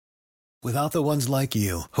Without the ones like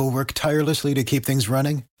you, who work tirelessly to keep things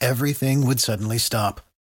running, everything would suddenly stop.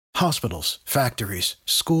 Hospitals, factories,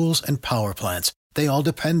 schools, and power plants, they all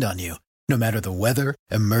depend on you. No matter the weather,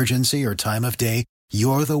 emergency, or time of day,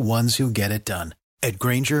 you're the ones who get it done. At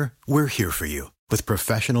Grainger, we're here for you with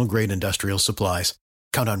professional-grade industrial supplies.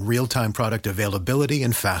 Count on real-time product availability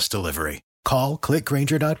and fast delivery. Call, click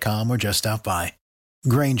Grainger.com, or just stop by.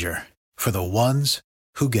 Grainger, for the ones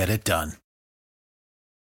who get it done.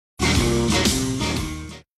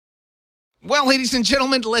 Well, ladies and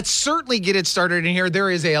gentlemen, let's certainly get it started in here. There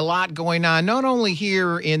is a lot going on, not only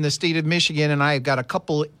here in the state of Michigan, and I've got a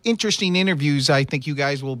couple interesting interviews I think you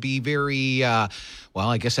guys will be very, well,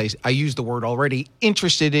 I guess I used the word already,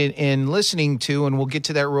 interested in listening to, and we'll get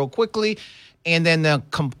to that real quickly. And then the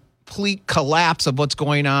complete collapse of what's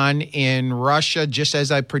going on in Russia, just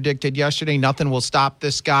as I predicted yesterday. Nothing will stop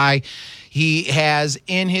this guy. He has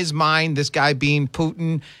in his mind, this guy being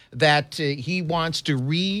Putin, that he wants to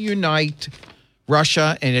reunite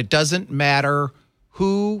Russia, and it doesn't matter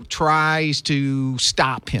who tries to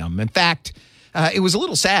stop him. In fact, it was a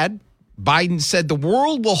little sad. Biden said the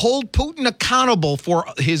world will hold Putin accountable for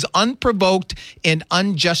his unprovoked and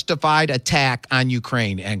unjustified attack on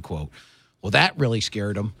Ukraine, end quote. Well, that really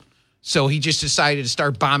scared him. So he just decided to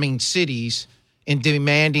start bombing cities and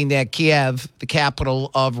demanding that Kiev, the capital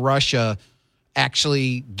of Russia,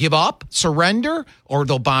 actually give up, surrender, or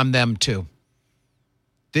they'll bomb them too.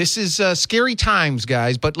 This is scary times,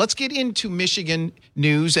 guys, but let's get into Michigan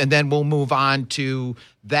news, and then we'll move on to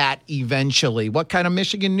that eventually. What kind of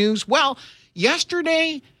Michigan news? Well,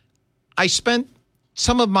 yesterday I spent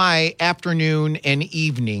some of my afternoon and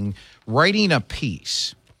evening writing a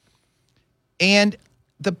piece. And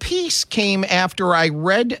the piece came after I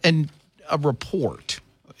read a report,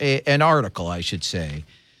 an article, I should say,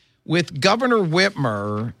 with Governor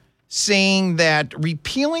Whitmer saying that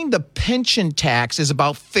repealing the pension tax is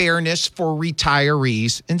about fairness for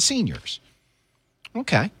retirees and seniors.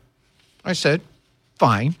 Okay. I said,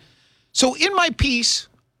 fine. So in my piece,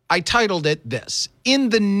 I titled it this: in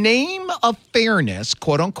the name of fairness,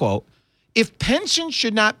 quote unquote, if pensions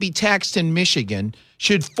should not be taxed in Michigan,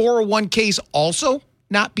 should 401ks also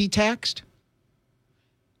not be taxed?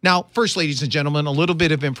 Now, first, ladies and gentlemen, a little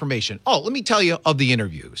bit of information. Oh, let me tell you of the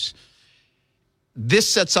interviews.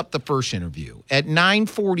 This sets up the first interview. At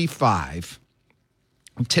 9:45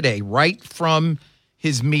 today, right from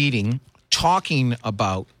his meeting, talking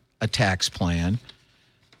about a tax plan,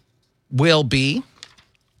 will be,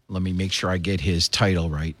 let me make sure I get his title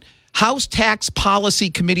right, House Tax Policy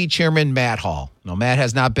Committee Chairman Matt Hall. Now, Matt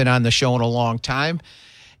has not been on the show in a long time.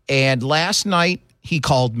 And last night, he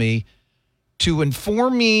called me to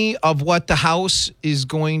inform me of what the House is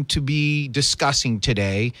going to be discussing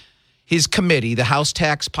today. His committee, the House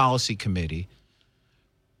Tax Policy Committee,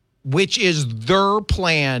 which is their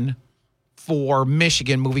plan for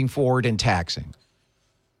Michigan moving forward in taxing.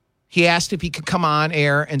 He asked if he could come on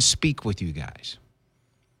air and speak with you guys.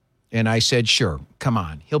 And I said, sure, come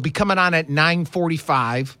on. He'll be coming on at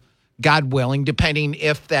 9:45, God willing, depending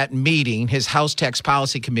if that meeting, his House Tax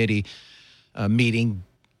Policy Committee meeting,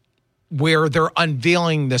 where they're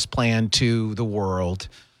unveiling this plan to the world,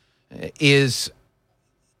 it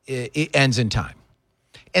ends in time.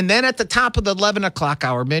 And then at the top of the 11 o'clock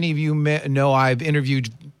hour, many of you know I've interviewed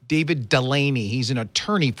David Delaney. He's an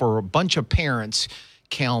attorney for a bunch of parents.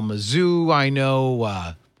 Kalamazoo, I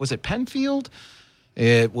know, was it Penfield?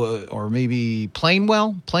 It was, or maybe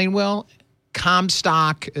Plainwell,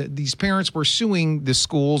 Comstock. These parents were suing the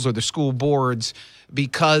schools or the school boards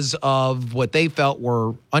because of what they felt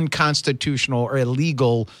were unconstitutional or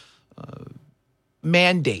illegal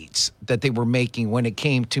mandates that they were making when it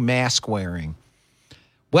came to mask wearing.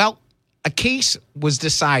 Well, a case was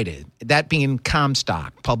decided, that being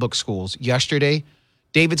Comstock Public Schools, yesterday.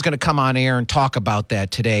 David's going to come on air and talk about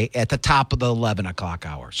that today at the top of the 11 o'clock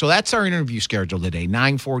hour. So that's our interview schedule today,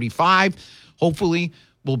 9:45. Hopefully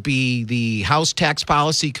will be the House Tax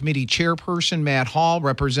Policy Committee Chairperson, Matt Hall,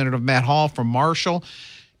 Representative Matt Hall from Marshall.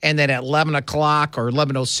 And then at 11 o'clock or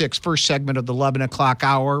 11:06, first segment of the 11 o'clock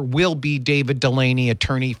hour, will be David Delaney,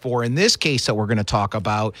 attorney for, in this case that we're going to talk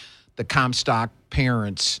about, the Comstock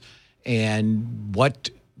parents and what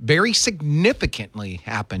very significantly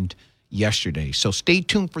happened yesterday. So stay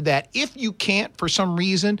tuned for that. If you can't, for some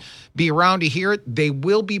reason, be around to hear it, they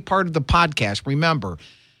will be part of the podcast. Remember,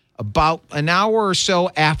 about an hour or so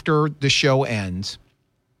after the show ends,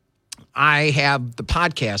 I have the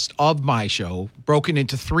podcast of my show broken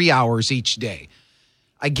into 3 hours each day.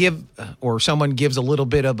 I give, or someone gives a little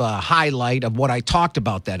bit of a highlight of what I talked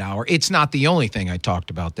about that hour. It's not the only thing I talked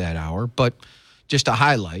about that hour, but just a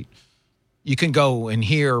highlight. You can go and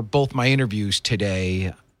hear both my interviews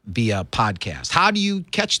today via podcast. How do you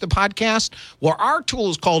catch the podcast? Well, our tool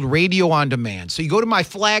is called Radio on Demand. So you go to my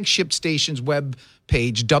flagship station's web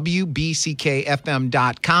page,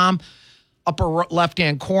 WBCKFM.com. Upper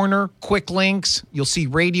left-hand corner, quick links. You'll see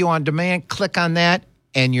Radio on Demand. Click on that,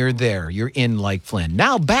 and you're there. You're in like Flynn.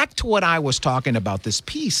 Now, back to what I was talking about, this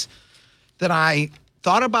piece that I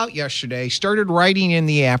thought about yesterday, started writing in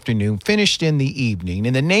the afternoon, finished in the evening.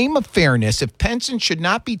 In the name of fairness, if pensions should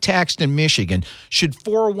not be taxed in Michigan, should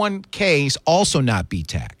 401ks also not be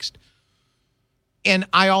taxed? And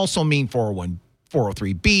I also mean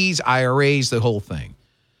 403bs, IRAs, the whole thing.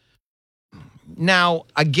 Now,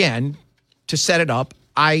 again, to set it up,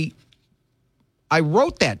 I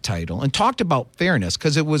wrote that title and talked about fairness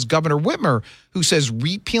because it was Governor Whitmer who says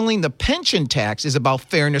repealing the pension tax is about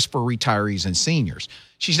fairness for retirees and seniors.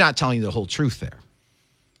 She's not telling you the whole truth there.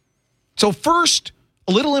 So first,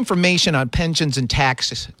 a little information on pensions and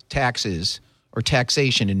taxes or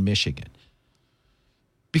taxation in Michigan.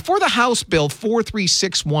 Before the House Bill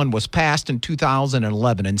 4361 was passed in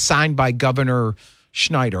 2011 and signed by Governor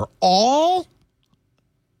Schneider, you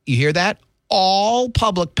hear that? All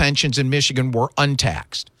public pensions in Michigan were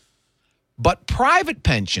untaxed, but private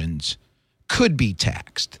pensions could be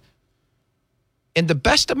taxed. And the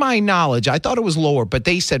best of my knowledge, I thought it was lower, but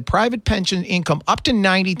they said private pension income up to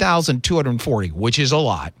 $90,240, which is a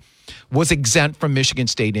lot, was exempt from Michigan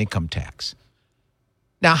state income tax.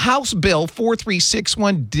 Now, House Bill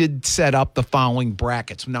 4361 did set up the following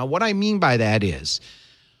brackets. Now, what I mean by that is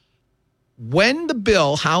when the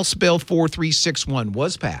bill, House Bill 4361,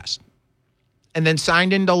 was passed, and then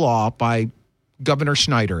signed into law by Governor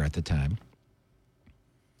Schneider at the time.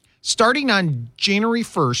 Starting on January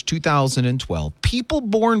 1st, 2012, people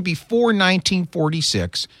born before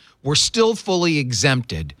 1946 were still fully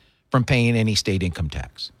exempted from paying any state income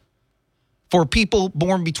tax. For people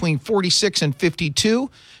born between 46 and 52,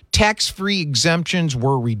 tax-free exemptions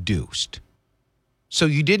were reduced. So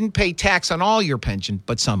you didn't pay tax on all your pension,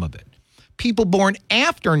 but some of it. People born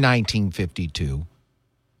after 1952,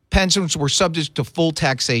 pensions were subject to full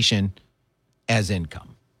taxation as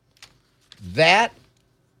income. That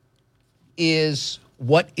is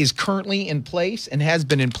what is currently in place and has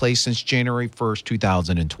been in place since January 1st,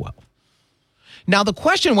 2012. Now, the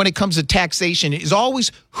question when it comes to taxation is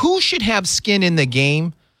always who should have skin in the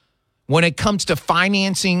game when it comes to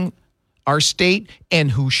financing our state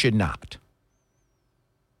and who should not.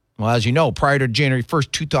 Well, as you know, prior to January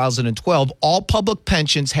 1st, 2012, all public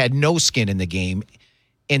pensions had no skin in the game,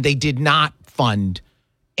 and they did not fund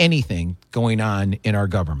anything going on in our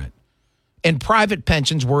government. And private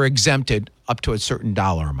pensions were exempted up to a certain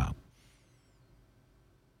dollar amount.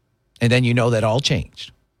 And then you know that all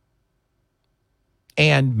changed.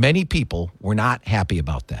 And many people were not happy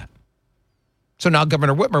about that. So now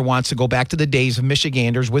Governor Whitmer wants to go back to the days of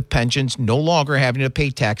Michiganders with pensions no longer having to pay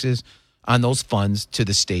taxes on those funds to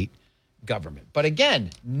the state government. But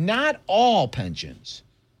again, not all pensions.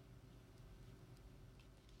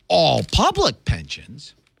 All public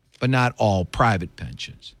pensions, but not all private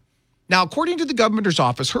pensions. Now, according to the governor's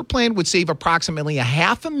office, her plan would save approximately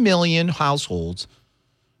 500,000 households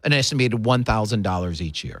an estimated $1,000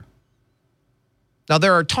 each year. Now,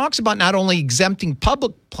 there are talks about not only exempting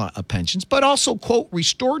public pensions, but also, quote,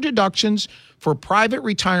 restore deductions for private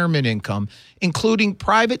retirement income, including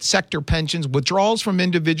private sector pensions, withdrawals from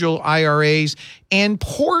individual IRAs, and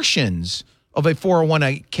portions of a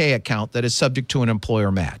 401k account that is subject to an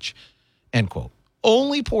employer match, end quote.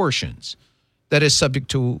 Only portions that is subject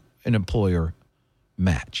to an employer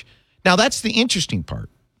match. Now, that's the interesting part.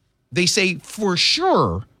 They say for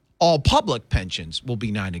sure all public pensions will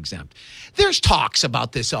be non-exempt. There's talks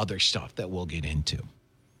about this other stuff that we'll get into.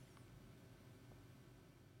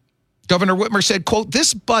 Governor Whitmer said, quote,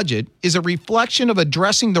 this budget is a reflection of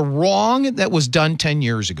addressing the wrong that was done 10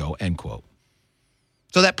 years ago, end quote.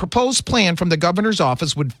 So that proposed plan from the governor's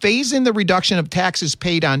office would phase in the reduction of taxes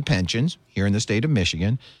paid on pensions here in the state of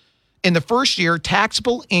Michigan. In the first year,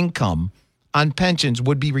 taxable income on pensions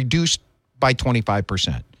would be reduced by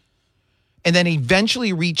 25%, and then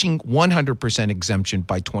eventually reaching 100% exemption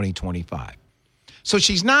by 2025. So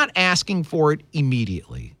she's not asking for it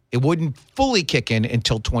immediately. It wouldn't fully kick in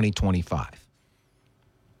until 2025.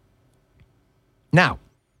 Now,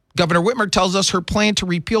 Governor Whitmer tells us her plan to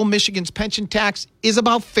repeal Michigan's pension tax is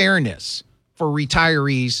about fairness for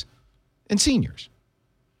retirees and seniors.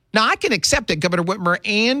 Now, I can accept it, Governor Whitmer,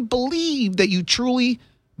 and believe that you truly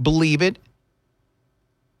believe it,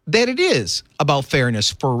 that it is about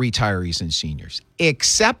fairness for retirees and seniors,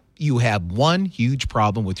 except you have one huge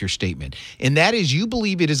problem with your statement, and that is you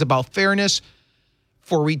believe it is about fairness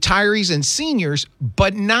for retirees and seniors,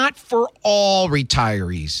 but not for all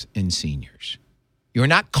retirees and seniors. You're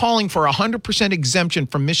not calling for 100% exemption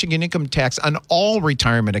from Michigan income tax on all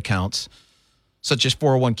retirement accounts, such as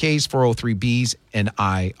 401ks, 403bs, and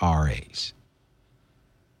IRAs.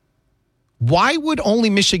 Why would only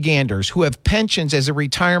Michiganders who have pensions as a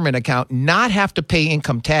retirement account not have to pay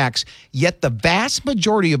income tax, yet the vast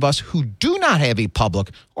majority of us who do not have a public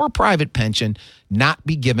or private pension not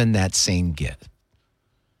be given that same gift?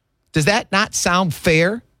 Does that not sound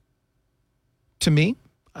fair to me?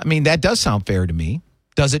 I mean, that does sound fair to me.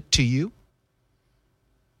 Does it to you?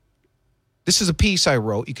 This is a piece I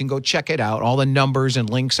wrote. You can go check it out. All the numbers and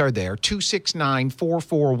links are there.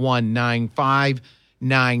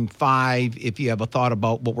 269-441-9595 if you have a thought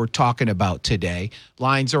about what we're talking about today.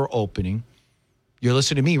 Lines are opening. You're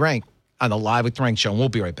listening to me, Rank, on the Live with Rank show, and we'll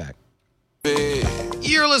be right back.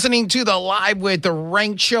 You're listening to the Live with the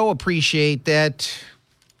Rank show. Appreciate that.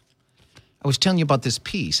 I was telling you about this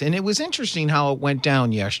piece, and it was interesting how it went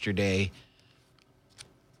down yesterday.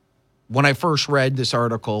 When I first read this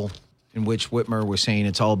article in which Whitmer was saying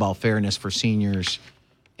it's all about fairness for seniors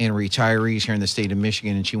and retirees here in the state of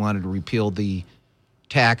Michigan, and she wanted to repeal the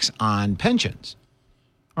tax on pensions.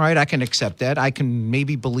 All right, I can accept that. I can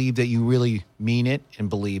maybe believe that you really mean it and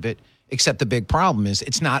believe it, except the big problem is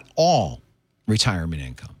it's not all retirement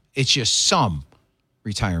income. It's just some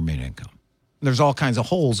retirement income. There's all kinds of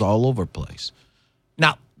holes all over the place.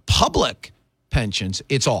 Now, public pensions,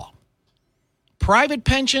 it's all. Private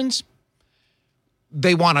pensions,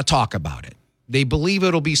 they want to talk about it. They believe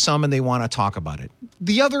it'll be some and they want to talk about it.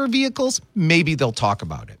 The other vehicles, maybe they'll talk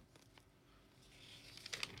about it.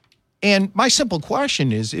 And my simple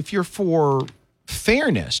question is, if you're for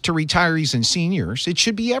fairness to retirees and seniors, it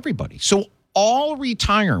should be everybody. So all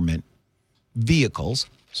retirement vehicles,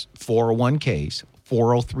 401ks,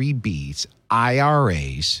 403bs,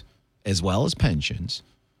 IRAs, as well as pensions,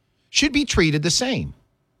 should be treated the same.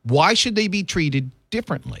 Why should they be treated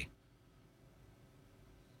differently?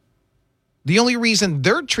 The only reason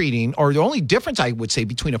they're treating, or the only difference I would say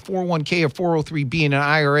between a 401k, a 403b, and an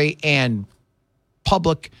IRA and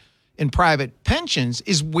public and private pensions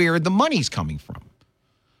is where the money's coming from.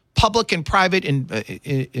 Public and private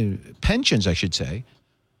pensions, I should say,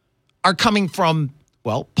 are coming from,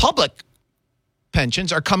 well, public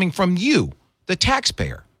pensions are coming from you, the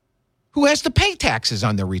taxpayer, who has to pay taxes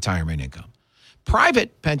on their retirement income.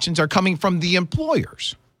 Private pensions are coming from the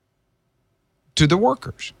employers to the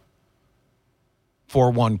workers.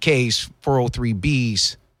 401ks,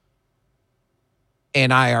 403bs,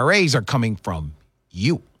 and IRAs are coming from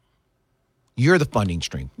you. You're the funding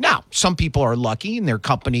stream. Now, some people are lucky and their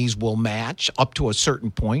companies will match up to a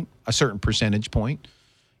certain point, a certain percentage point.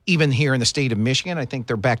 Even here in the state of Michigan, I think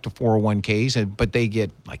they're back to 401ks, but they get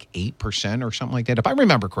like 8% or something like that, if I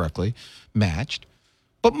remember correctly, matched.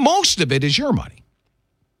 But most of it is your money.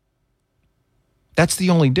 That's the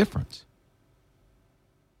only difference.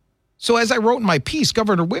 So as I wrote in my piece,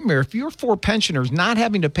 Governor Whitmer, if you're for pensioners not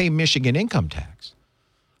having to pay Michigan income tax,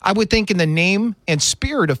 I would think in the name and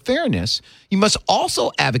spirit of fairness, you must also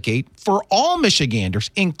advocate for all Michiganders,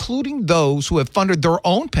 including those who have funded their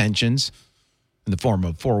own pensions in the form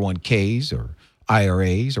of 401ks or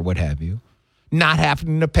IRAs or what have you, not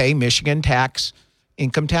having to pay Michigan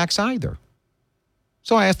income tax either.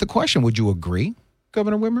 So I asked the question, would you agree,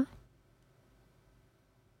 Governor Whitmer?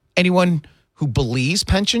 Anyone who believes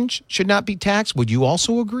pensions should not be taxed, would you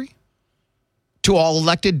also agree? To all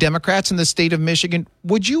elected Democrats in the state of Michigan,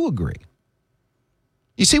 would you agree?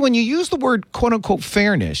 You see, when you use the word quote-unquote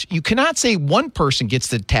fairness, you cannot say one person gets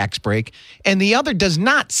the tax break and the other does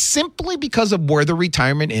not simply because of where the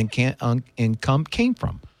retirement income came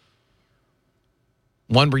from.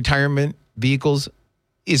 One retirement vehicles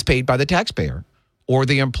is paid by the taxpayer or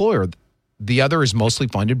the employer. The other is mostly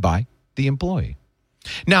funded by the employee.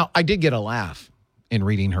 Now, I did get a laugh in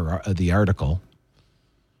reading the article.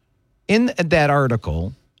 In that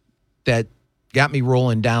article that got me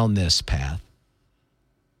rolling down this path,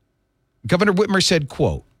 Governor Whitmer said,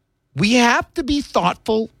 quote, "We have to be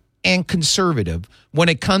thoughtful and conservative when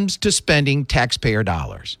it comes to spending taxpayer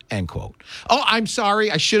dollars," end quote. Oh, I'm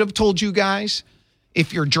sorry. I should have told you guys,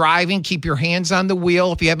 if you're driving, keep your hands on the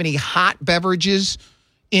wheel. If you have any hot beverages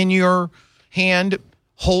in your hand,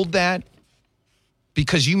 hold that,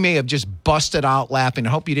 because you may have just busted out laughing.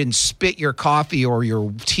 I hope you didn't spit your coffee or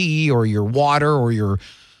your tea or your water or your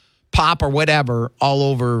pop or whatever all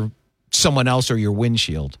over someone else or your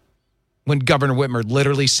windshield. When Governor Whitmer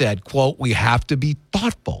literally said, quote, "We have to be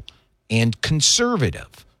thoughtful and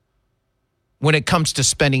conservative when it comes to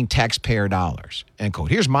spending taxpayer dollars, end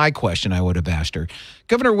quote. Here's my question I would have asked her.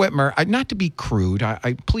 Governor Whitmer, not to be crude,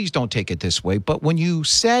 I please don't take it this way, but when you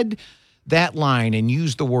said that line and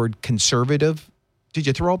used the word conservative, did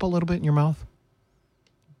you throw up a little bit in your mouth?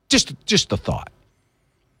 Just the thought.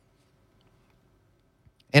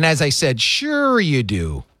 And as I said, sure you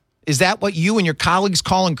do. Is that what you and your colleagues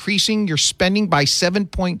call increasing your spending by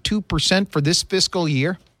 7.2% for this fiscal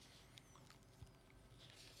year?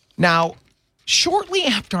 Now, shortly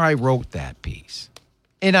after I wrote that piece,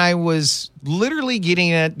 and I was literally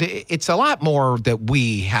getting at, it's a lot more that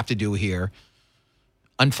we have to do here.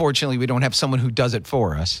 Unfortunately, we don't have someone who does it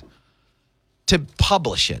for us to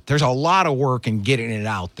publish it. There's a lot of work in getting it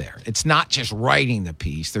out there. It's not just writing the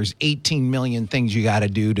piece. There's 18 million things you got to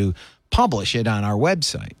do to publish it on our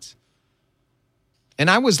websites. And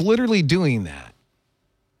I was literally doing that.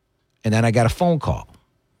 And then I got a phone call.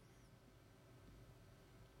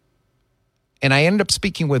 And I ended up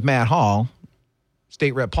speaking with Matt Hall.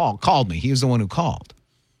 State Rep Hall called me. He was the one who called.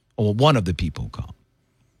 Well, one of the people who called.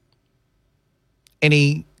 And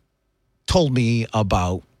he told me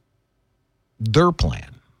about their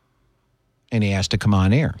plan. And he asked to come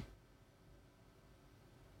on air.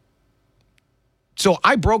 So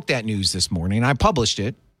I broke that news this morning. I published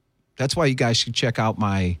it. That's why you guys should check out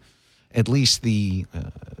at least the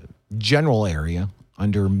general area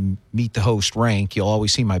under Meet the Host rank. You'll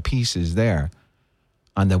always see my pieces there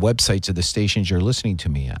on the websites of the stations you're listening to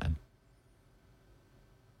me on.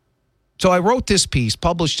 So I wrote this piece,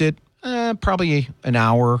 published it probably an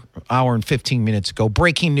hour and 15 minutes ago.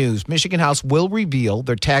 Breaking news. Michigan House will reveal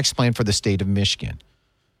their tax plan for the state of Michigan.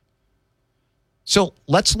 So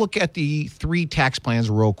let's look at the three tax plans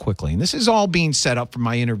real quickly. And this is all being set up for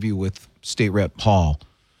my interview with State Rep Hall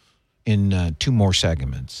in two more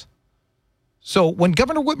segments. So when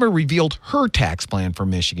Governor Whitmer revealed her tax plan for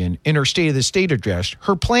Michigan in her State of the State address,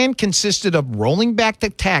 her plan consisted of rolling back the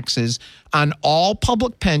taxes on all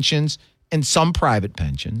public pensions and some private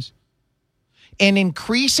pensions and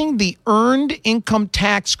increasing the earned income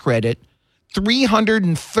tax credit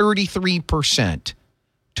 333%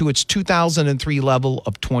 to its 2003 level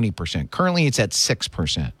of 20%. Currently, it's at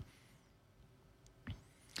 6%.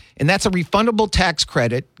 And that's a refundable tax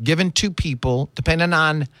credit given to people depending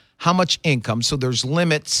on how much income. So there's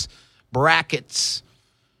limits, brackets.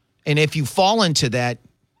 And if you fall into that,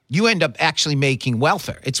 you end up actually making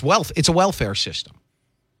welfare. It's a welfare system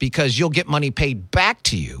because you'll get money paid back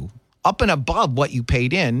to you up and above what you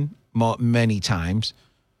paid in many times.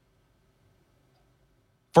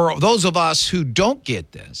 For those of us who don't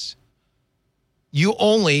get this, you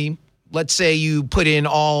only, let's say you put in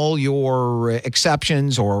all your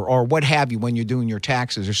exceptions or what have you when you're doing your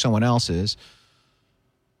taxes or someone else's,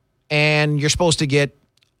 and you're supposed to get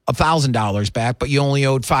 $1,000 back, but you only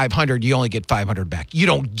owed $500, you only get $500 back. You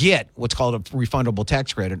don't get what's called a refundable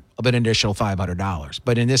tax credit of an additional $500.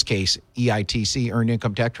 But in this case, EITC, Earned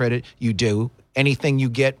Income Tax Credit, you do. Anything you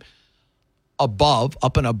get above,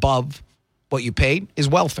 up and above what you paid is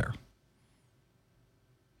welfare.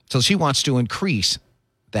 So she wants to increase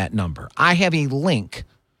that number. I have a link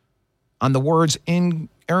on the words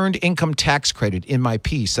Earned Income Tax Credit in my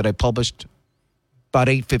piece that I published about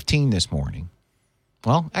 8:15 this morning.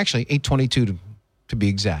 Well, actually, 8:22 to be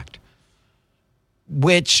exact.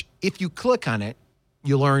 Which, if you click on it,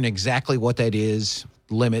 you learn exactly what that is,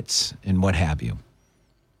 limits, and what have you.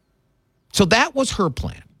 So that was her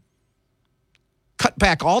plan. Cut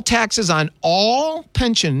back all taxes on all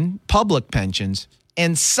public pensions,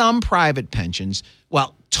 and some private pensions.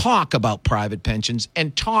 Well, talk about private pensions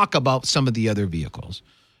and talk about some of the other vehicles.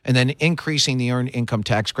 And then increasing the earned income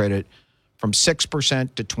tax credit from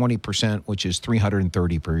 6% to 20%, which is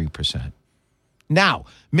 333%. Now,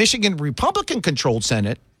 Michigan Republican-controlled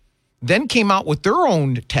Senate then came out with their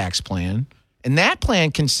own tax plan, and that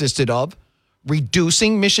plan consisted of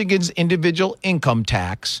reducing Michigan's individual income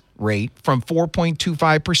tax rate from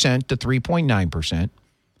 4.25% to 3.9%,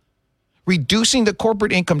 reducing the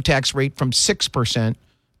corporate income tax rate from 6%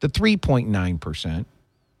 to 3.9%,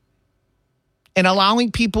 and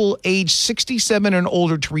allowing people age 67 and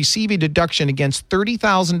older to receive a deduction against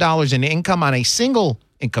 $30,000 in income on a single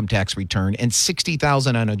income tax return and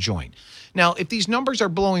 $60,000 on a joint. Now, if these numbers are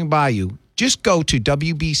blowing by you, just go to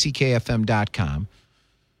WBCKFM.com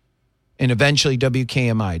and eventually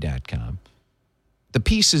WKMI.com. The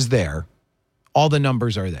piece is there. All the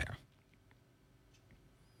numbers are there.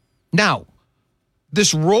 Now,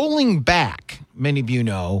 this rolling back, many of you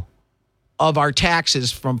know, of our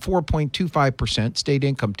taxes from 4.25% state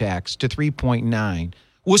income tax to 3.9%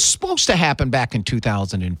 was supposed to happen back in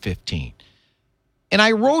 2015. And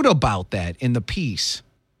I wrote about that in the piece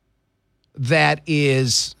that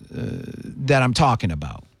I'm talking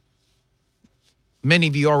about. Many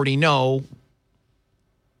of you already know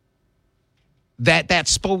that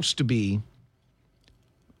that's supposed to be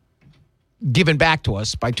given back to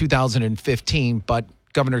us by 2015, but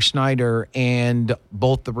Governor Snyder and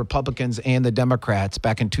both the Republicans and the Democrats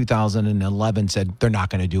back in 2011 said they're not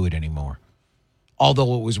going to do it anymore.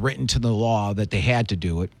 Although it was written to the law that they had to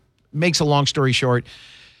do it. Makes a long story short,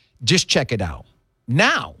 just check it out.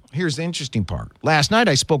 Now, here's the interesting part. Last night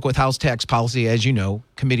I spoke with House Tax Policy, as you know,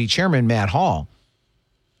 Committee Chairman Matt Hall,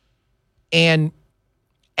 and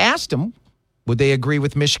asked him, would they agree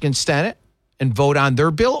with Michigan Senate and vote on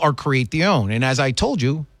their bill or create their own? And as I told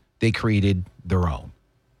you, they created their own.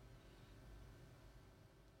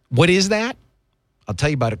 What is that? I'll tell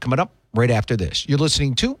you about it coming up right after this. You're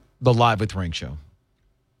listening to the Live with Rank Show.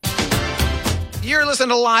 You're listening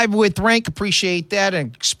to Live with Rank. Appreciate that,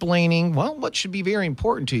 and explaining, well, what should be very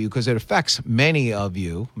important to you because it affects many of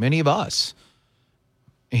you, many of us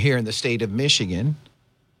here in the state of Michigan.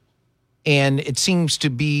 And it seems to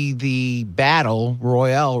be the battle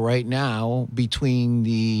royale right now between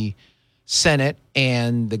the Senate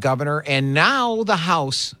and the governor. And now the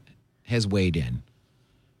House has weighed in.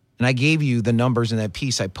 And I gave you the numbers in that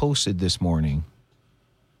piece I posted this morning.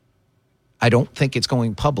 I don't think it's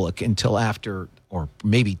going public until after, or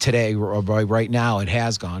maybe today or right now it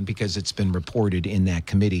has gone because it's been reported in that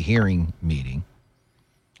committee hearing meeting.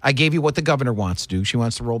 I gave you what the governor wants to do. She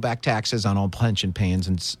wants to roll back taxes on all pension plans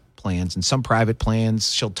and some private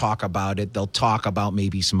plans. She'll talk about it. They'll talk about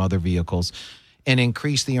maybe some other vehicles and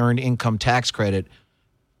increase the earned income tax credit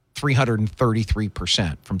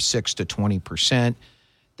 333% from 6 to 20%.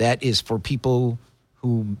 That is for people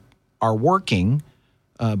who are working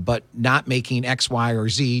but not making X, Y, or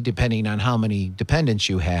Z, depending on how many dependents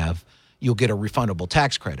you have, you'll get a refundable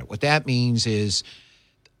tax credit. What that means is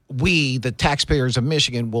we, the taxpayers of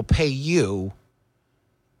Michigan, will pay you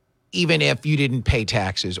even if you didn't pay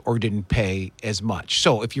taxes or didn't pay as much.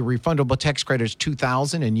 So if your refundable tax credit is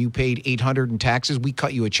 $2,000 and you paid $800 in taxes, we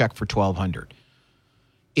cut you a check for $1,200.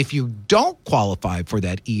 If you don't qualify for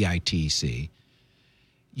that EITC,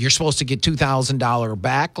 you're supposed to get $2,000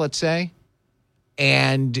 back, let's say,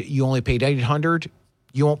 and you only paid $800.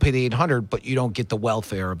 You won't pay the $800, but you don't get the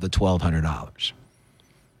welfare of the $1,200.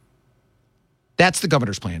 That's the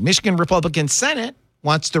governor's plan. Michigan Republican Senate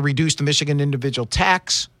wants to reduce the Michigan individual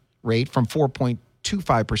tax rate from 4.25%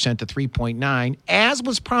 to 3.9%, as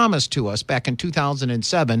was promised to us back in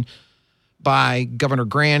 2007 by Governor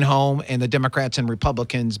Granholm and the Democrats and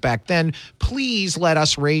Republicans back then. Please let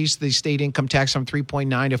us raise the state income tax from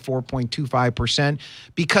 3.9% to 4.25%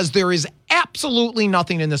 because there is absolutely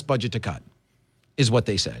nothing in this budget to cut, is what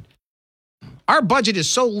they said. Our budget is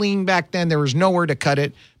so lean back then, there was nowhere to cut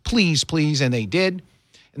it. Please, please, and they did.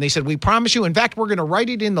 And they said, we promise you. In fact, we're going to write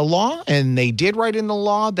it in the law. And they did write in the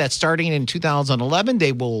law that starting in 2011,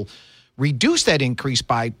 they will reduce that increase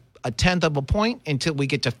by 1/10 of a point until we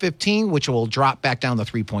get to 15, which will drop back down to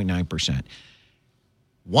 3.9%.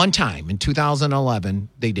 One time in 2011,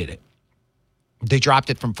 they did it. They dropped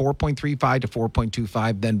it from 4.35 to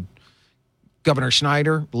 4.25. Then Governor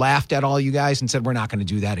Snyder laughed at all you guys and said, we're not going to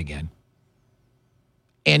do that again.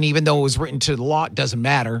 And even though it was written to the law, it doesn't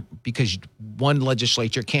matter because one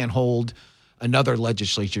legislature can't hold another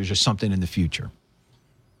legislature or something in the future.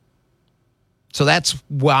 So that's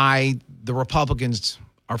why the Republicans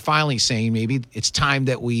are finally saying maybe it's time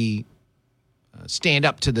that we stand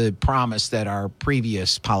up to the promise that our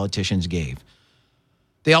previous politicians gave.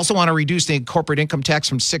 They also want to reduce the corporate income tax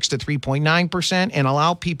from 6 to 3.9% and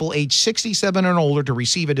allow people age 67 and older to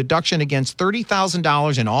receive a deduction against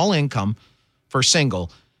 $30,000 in all income for single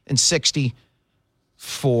and $60,000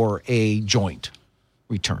 for a joint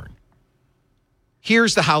return.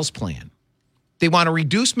 Here's the House plan. They want to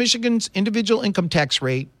reduce Michigan's individual income tax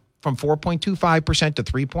rate from 4.25% to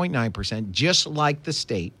 3.9%, just like the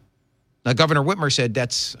state. Now, Governor Whitmer said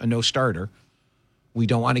that's a no-starter. We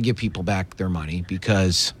don't want to give people back their money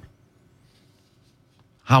because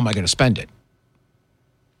how am I going to spend it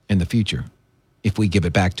in the future if we give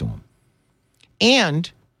it back to them? And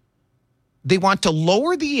they want to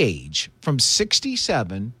lower the age from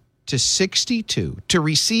 67 to 62 to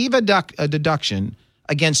receive a deduction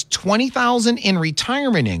against $20,000 in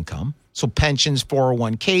retirement income, so pensions,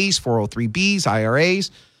 401ks, 403bs, IRAs,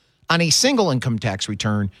 on a single income tax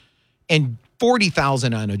return, and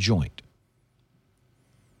 $40,000 on a joint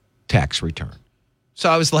tax return. So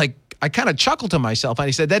I was like, I kind of chuckled to myself, and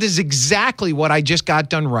I said, that is exactly what I just got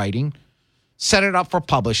done writing, set it up for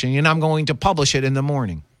publishing, and I'm going to publish it in the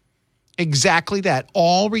morning. Exactly that.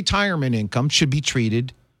 All retirement income should be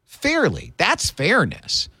treated fairly. That's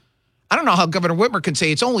fairness. I don't know how Governor Whitmer can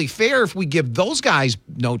say it's only fair if we give those guys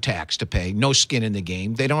no tax to pay, no skin in the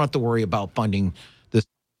game. They don't have to worry about funding this.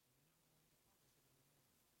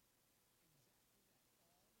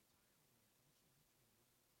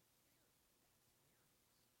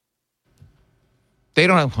 They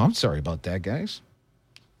don't have, I'm sorry about that, guys.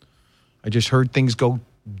 I just heard things go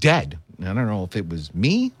dead. I don't know if it was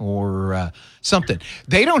me or something.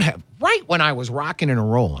 They don't have, right when I was rocking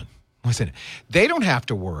and rolling, listen, they don't have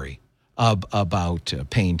to worry about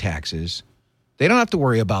paying taxes. They don't have to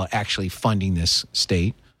worry about actually funding this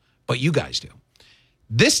state, but you guys do.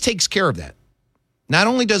 This takes care of that. Not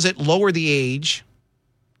only does it lower the age,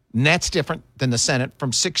 and that's different than the Senate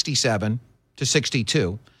from 67 to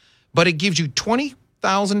 62, but it gives you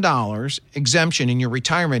 $20,000 exemption in your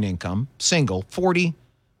retirement income, single, 40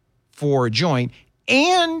 for a joint,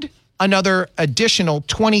 and another additional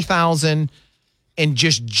 $20,000 in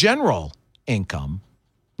just general income,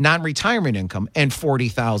 non-retirement income, and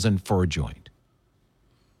 $40,000 for a joint.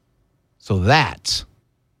 So that's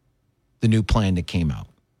the new plan that came out.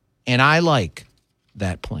 And I like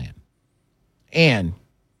that plan. And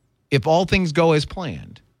if all things go as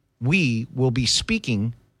planned, we will be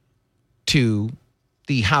speaking to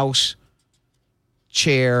the House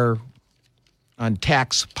chair on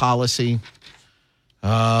tax policy.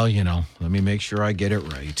 Let me make sure I get it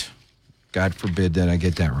right. God forbid that I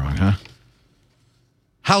get that wrong, huh?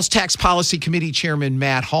 House Tax Policy Committee Chairman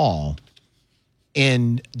Matt Hall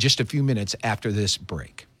in just a few minutes after this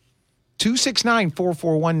break.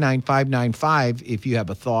 269-441-9595 if you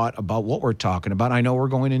have a thought about what we're talking about. I know we're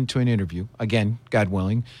going into an interview, again, God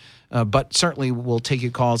willing, but certainly we'll take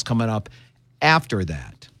your calls coming up after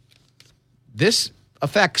that. This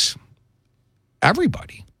affects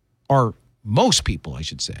everybody, or most people, I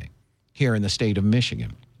should say, here in the state of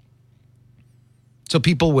Michigan. So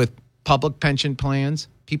people with public pension plans,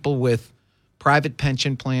 people with private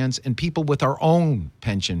pension plans, and people with our own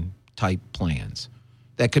pension type plans.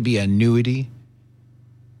 That could be annuity.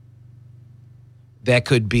 That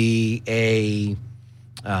could be a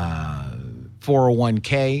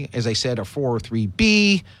 401k, as I said, a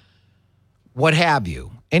 403b, what have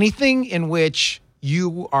you. Anything in which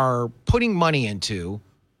you are putting money into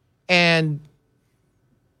and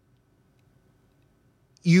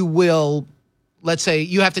you will, let's say,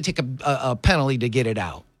 you have to take a penalty to get it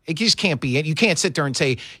out. It just can't be it. You can't sit there and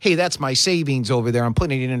say, hey, that's my savings over there. I'm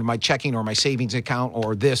putting it into my checking or my savings account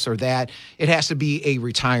or this or that. It has to be a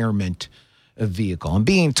retirement vehicle. I'm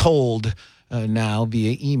being told now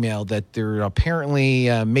via email that they're apparently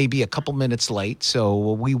maybe a couple minutes late.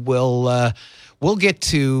 So we will we'll get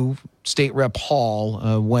to State Rep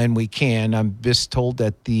Hall when we can. I'm just told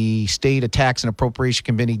that the State Tax and Appropriation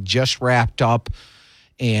Committee just wrapped up.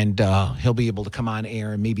 And he'll be able to come on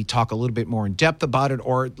air and maybe talk a little bit more in depth about it,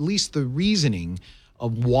 or at least the reasoning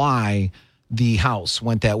of why the House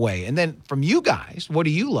went that way. And then from you guys, what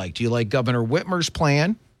do you like? Do you like Governor Whitmer's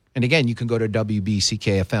plan? And again, you can go to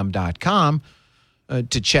WBCKFM.com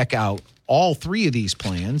to check out all three of these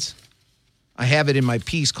plans. I have it in my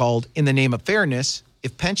piece called In the Name of Fairness,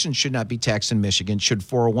 If Pensions Should Not Be Taxed in Michigan, Should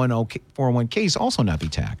 401ks also not be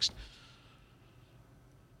taxed?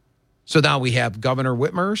 So now we have Governor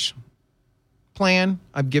Whitmer's plan,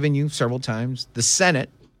 I've given you several times, the Senate,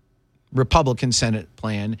 Republican Senate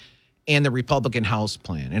plan, and the Republican House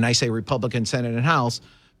plan. And I say Republican Senate and House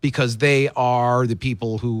because they are the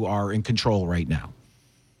people who are in control right now.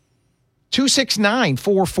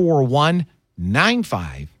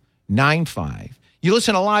 269-441-9595. You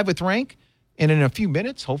listen to Live with Rank, and in a few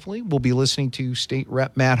minutes, hopefully, we'll be listening to State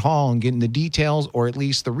Rep Matt Hall and getting the details, or at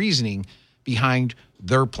least the reasoning behind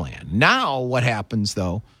their plan. Now what happens,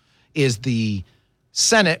 though, is the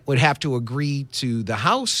Senate would have to agree to the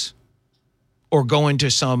House or go into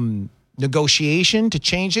some negotiation to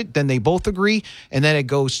change it. Then they both agree, and then it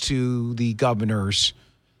goes to the governor's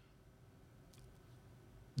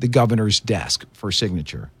desk for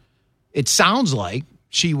signature. It sounds like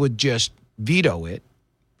she would just veto it.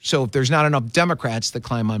 So if there's not enough Democrats that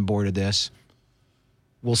climb on board of this,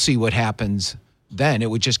 we'll see what happens then. It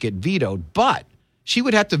would just get vetoed. But she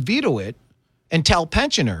would have to veto it and tell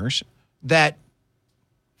pensioners that,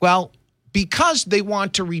 well, because they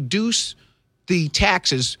want to reduce the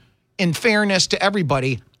taxes in fairness to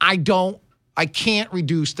everybody, I can't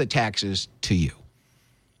reduce the taxes to you.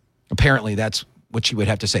 Apparently, that's what she would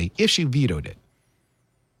have to say if she vetoed it.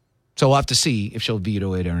 So we'll have to see if she'll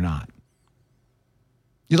veto it or not.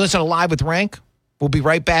 You listen to Live with Rank. We'll be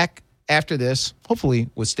right back after this, hopefully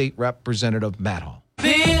with State Representative Matt Hall.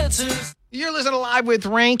 You're listening to Live with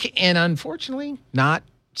Rank, and unfortunately, not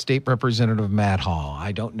State Representative Matt Hall.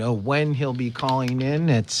 I don't know when he'll be calling in.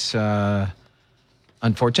 It's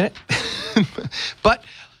unfortunate. But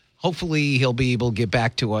hopefully he'll be able to get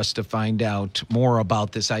back to us to find out more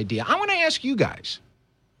about this idea. I want to ask you guys.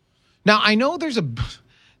 Now, I know there's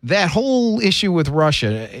that whole issue with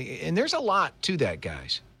Russia, and there's a lot to that,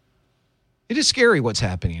 guys. It is scary what's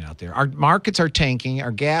happening out there. Our markets are tanking.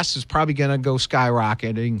 Our gas is probably going to go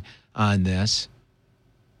skyrocketing on this.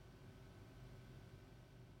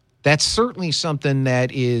 That's certainly something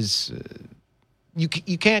that is you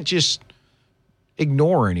can't just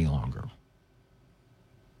ignore any longer.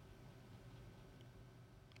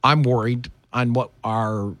 I'm worried on what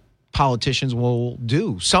our politicians will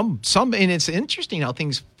do. Some, and it's interesting how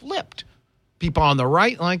things flipped. People on the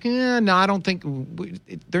right, like, no, I don't think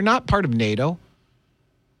they're not part of NATO.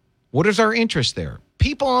 What is our interest there?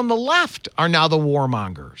 People on the left are now the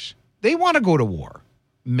warmongers. They want to go to war.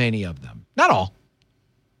 Many of them, not all.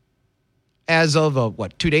 As of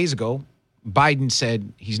 2 days ago, Biden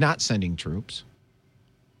said he's not sending troops.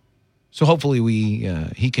 So hopefully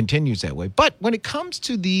he continues that way. But when it comes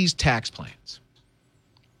to these tax plans,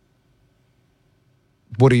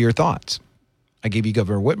 what are your thoughts? I gave you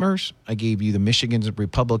Governor Whitmer's. I gave you the Michigan's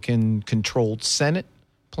Republican-controlled Senate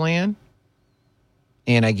plan.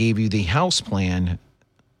 And I gave you the House plan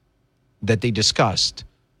that they discussed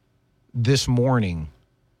this morning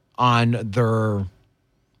on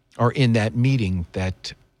in that meeting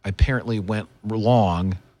that apparently went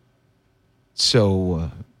long.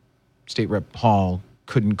 So State Rep Hall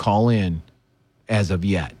couldn't call in as of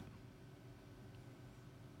yet.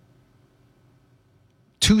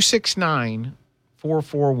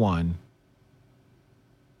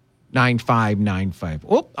 269-441-9595.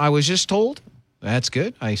 Oh, I was just told. That's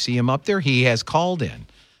good. I see him up there. He has called in.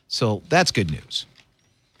 So that's good news.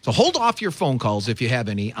 So hold off your phone calls if you have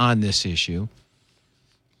any on this issue.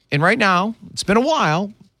 And right now, it's been a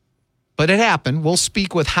while, but it happened. We'll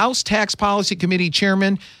speak with House Tax Policy Committee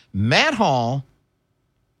Chairman Matt Hall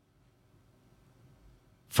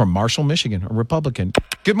from Marshall, Michigan, a Republican.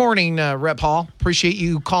 Good morning, Rep. Hall. Appreciate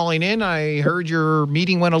you calling in. I heard your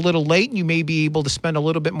meeting went a little late, and you may be able to spend a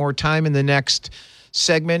little bit more time in the next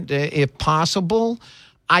segment, if possible.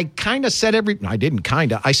 I set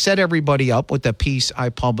everybody up with the piece I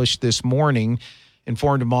published this morning.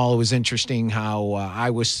 Informed them all. It was interesting how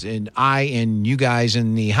I and you guys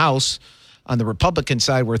in the House on the Republican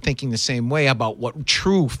side were thinking the same way about what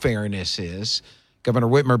true fairness is. Governor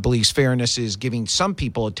Whitmer believes fairness is giving some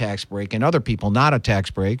people a tax break and other people not a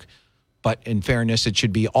tax break. But in fairness, it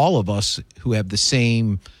should be all of us who have the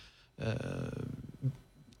same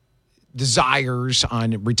desires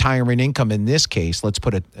on retirement income in this case. Let's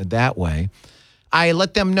put it that way. I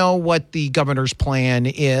let them know what the governor's plan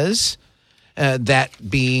is, that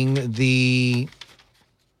being the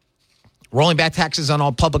rolling back taxes on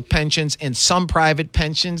all public pensions and some private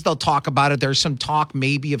pensions. They'll talk about it. There's some talk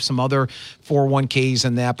maybe of some other 401ks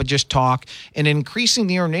and that, but just talk. And increasing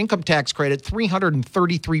the earned income tax credit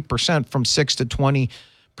 333% from 6 to 20%.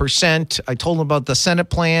 I told them about the Senate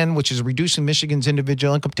plan, which is reducing Michigan's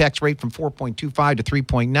individual income tax rate from 4.25 to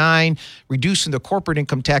 3.9, reducing the corporate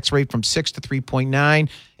income tax rate from 6 to 3.9,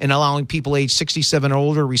 and allowing people age 67 or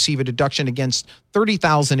older to receive a deduction against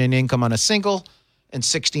 $30,000 in income on a single and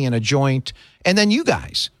 60 in a joint. And then you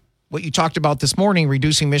guys, what you talked about this morning,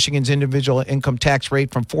 reducing Michigan's individual income tax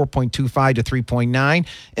rate from 4.25 to 3.9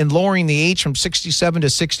 and lowering the age from 67 to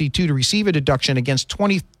 62 to receive a deduction against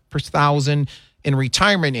 $20,000 in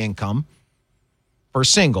retirement income for a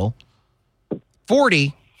single,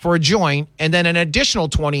 40 for a joint, and then an additional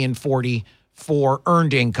 20 and 40 for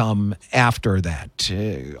earned income after that.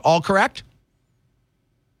 All correct?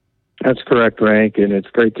 That's correct, Rank, and it's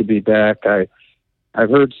great to be back. I've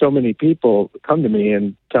heard so many people come to me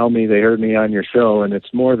and tell me they heard me on your show, and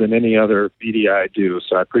it's more than any other media I do.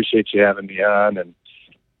 So I appreciate you having me on, and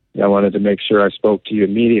I wanted to make sure I spoke to you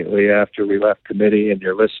immediately after we left committee and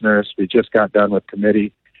your listeners. We just got done with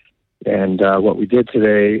committee, and what we did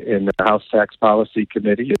today in the House Tax Policy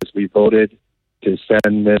Committee is we voted to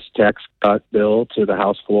send this tax cut bill to the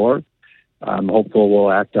House floor. I'm hopeful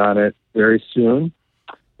we'll act on it very soon.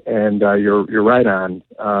 And you're right on.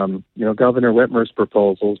 Governor Whitmer's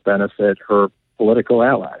proposals benefit her political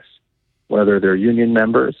allies, whether they're union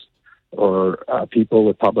members or people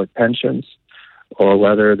with public pensions, or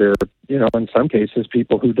whether they're, in some cases,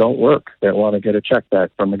 people who don't work that want to get a check back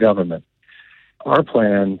from the government. Our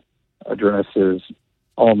plan addresses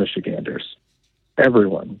all Michiganders.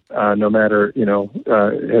 Everyone, no matter,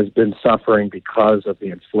 has been suffering because of the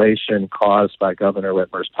inflation caused by Governor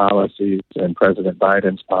Whitmer's policies and President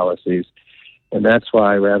Biden's policies. And that's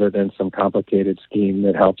why, rather than some complicated scheme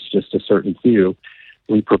that helps just a certain few,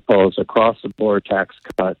 we propose across-the-board tax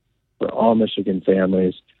cut for all Michigan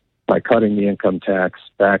families by cutting the income tax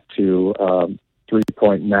back to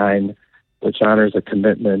 3.9, which honors a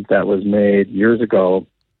commitment that was made years ago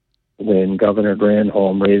when Governor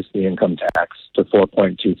Granholm raised the income tax to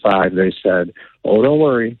 4.25. They said, oh, don't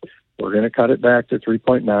worry, we're going to cut it back to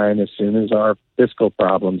 3.9 as soon as our fiscal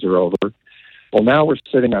problems are over. Well, now we're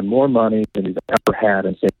sitting on more money than we've ever had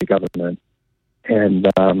in state government. And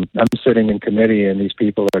I'm sitting in committee, and these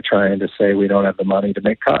people are trying to say we don't have the money to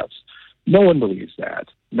make cuts. No one believes that.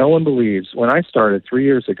 No one believes. When I started 3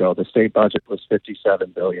 years ago, the state budget was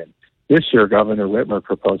 $57 billion. This year, Governor Whitmer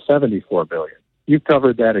proposed $74 billion. You've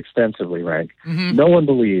covered that extensively, Rank. Mm-hmm. No one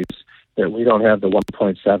believes that we don't have the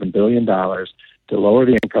 $1.7 billion to lower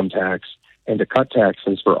the income tax and to cut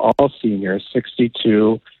taxes for all seniors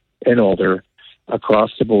 62 and older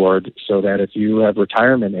across the board, so that if you have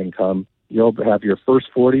retirement income, you'll have your first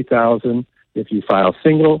 $40,000 if you file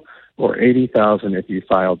single, or $80,000 if you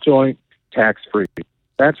file joint, tax-free.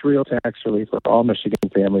 That's real tax relief for all Michigan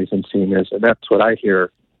families and seniors, and that's what I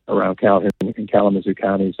hear around Calhoun and Kalamazoo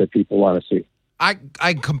counties that people want to see.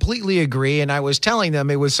 I completely agree, and I was telling them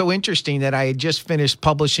it was so interesting that I had just finished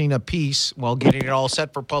publishing a piece, getting it all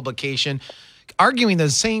set for publication, arguing the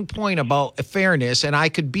same point about fairness, and I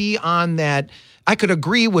could be on that. I could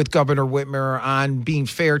agree with Governor Whitmer on being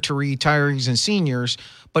fair to retirees and seniors,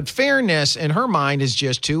 but fairness in her mind is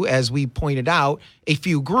just to, as we pointed out, a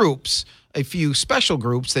few groups, a few special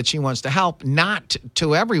groups that she wants to help, not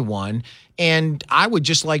to everyone. And I would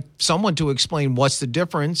just like someone to explain what's the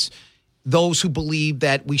difference. Those who believe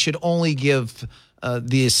that we should only give give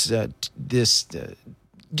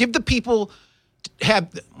the people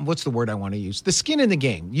what's the word I want to use? The skin in the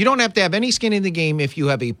game. You don't have to have any skin in the game if you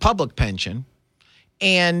have a public pension,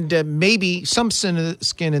 and maybe some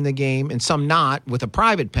skin in the game and some not with a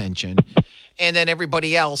private pension. And then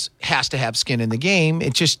everybody else has to have skin in the game.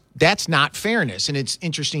 That's not fairness. And it's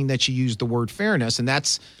interesting that she used the word fairness, and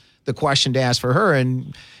that's the question to ask for her.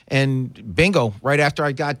 And bingo, right after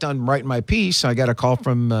I got done writing my piece, I got a call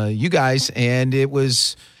from you guys, and it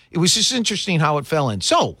was just interesting how it fell in.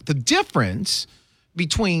 So the difference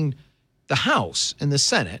between the House and the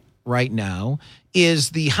Senate right now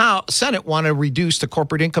is the Senate want to reduce the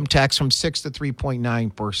corporate income tax from 6 to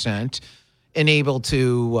 3.9% and able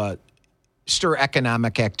to stir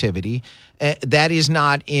economic activity. That is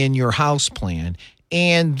not in your House plan.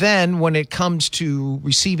 And then when it comes to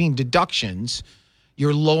receiving deductions,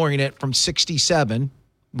 you're lowering it from 67,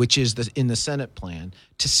 which is in the Senate plan,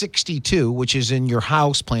 to 62, which is in your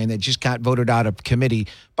House plan that just got voted out of committee.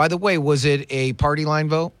 By the way, was it a party line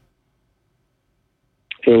vote?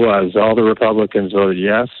 It was. All the Republicans voted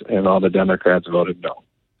yes, and all the Democrats voted no.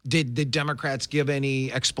 Did the Democrats give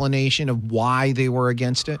any explanation of why they were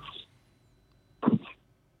against it?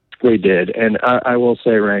 They did. And I will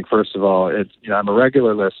say, Rank, first of all, I'm a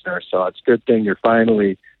regular listener, so it's a good thing you're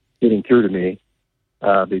finally getting through to me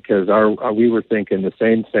because we were thinking the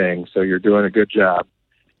same thing, so you're doing a good job.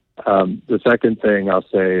 The second thing I'll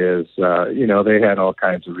say is, they had all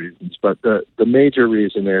kinds of reasons, but the major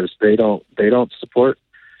reason is they don't support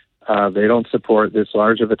this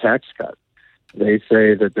large of a tax cut. They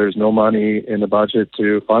say that there's no money in the budget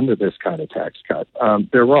to fund this kind of tax cut.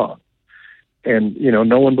 They're wrong. And,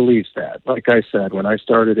 no one believes that. Like I said, when I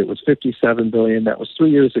started, it was $57 billion. That was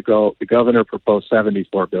 3 years ago. The governor proposed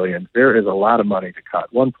 $74 billion. There is a lot of money to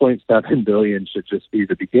cut. $1.7 billion should just be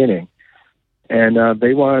the beginning. And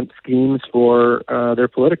they want schemes for their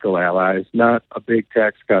political allies, not a big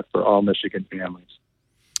tax cut for all Michigan families.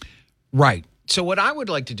 Right. So what I would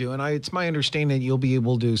like to do, and it's my understanding that you'll be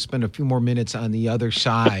able to spend a few more minutes on the other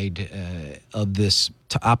side of this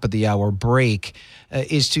top of the hour break,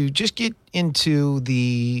 is to just get into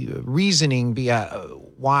the reasoning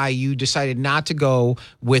why you decided not to go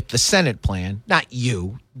with the Senate plan. Not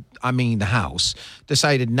you, I mean the House,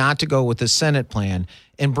 decided not to go with the Senate plan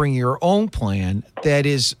and bring your own plan that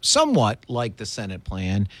is somewhat like the Senate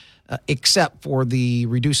plan, except for the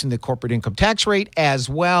reducing the corporate income tax rate as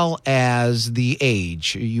well as the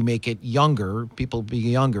age. You make it younger, people be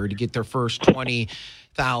younger to get their first $20,000,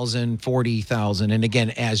 $40,000. And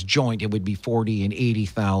again, as joint, it would be $40,000 and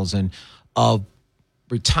 $80,000 of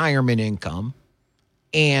retirement income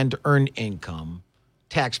and earned income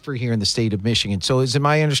tax-free here in the state of Michigan. So is it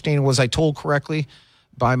my understanding, was I told correctly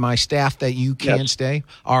by my staff that you can stay?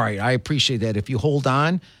 All right, I appreciate that. If you hold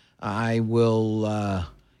on, I will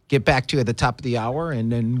get back to you at the top of the hour,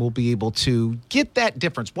 and then we'll be able to get that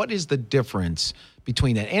difference. What is the difference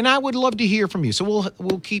between that? And I would love to hear from you. So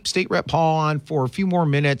we'll keep State Rep Hall on for a few more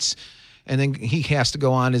minutes and then he has to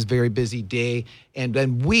go on his very busy day, and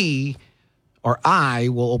then I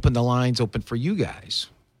will open the lines open for you guys.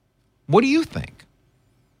 What do you think?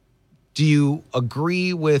 Do you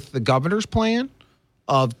agree with the governor's plan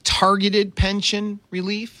of targeted pension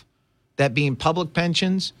relief, that being public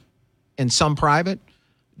pensions and some private?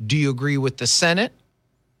 Do you agree with the Senate?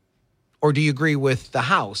 Or do you agree with the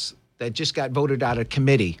House that just got voted out of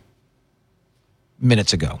committee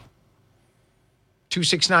minutes ago?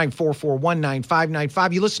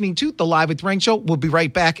 269-441-9595. You're listening to the Live with Rank Show. We'll be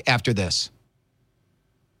right back after this.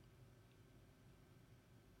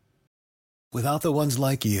 Without the ones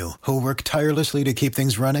like you, who work tirelessly to keep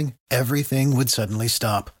things running, everything would suddenly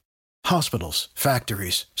stop. Hospitals,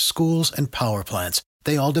 factories, schools, and power plants,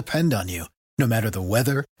 they all depend on you. No matter the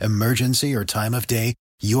weather, emergency, or time of day,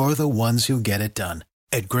 you're the ones who get it done.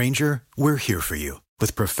 At Grainger, we're here for you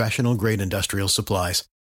with professional-grade industrial supplies.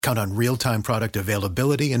 Count on real-time product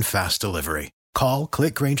availability and fast delivery. Call,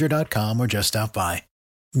 click Grainger.com, or just stop by.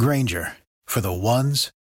 Grainger, for the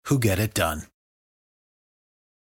ones who get it done.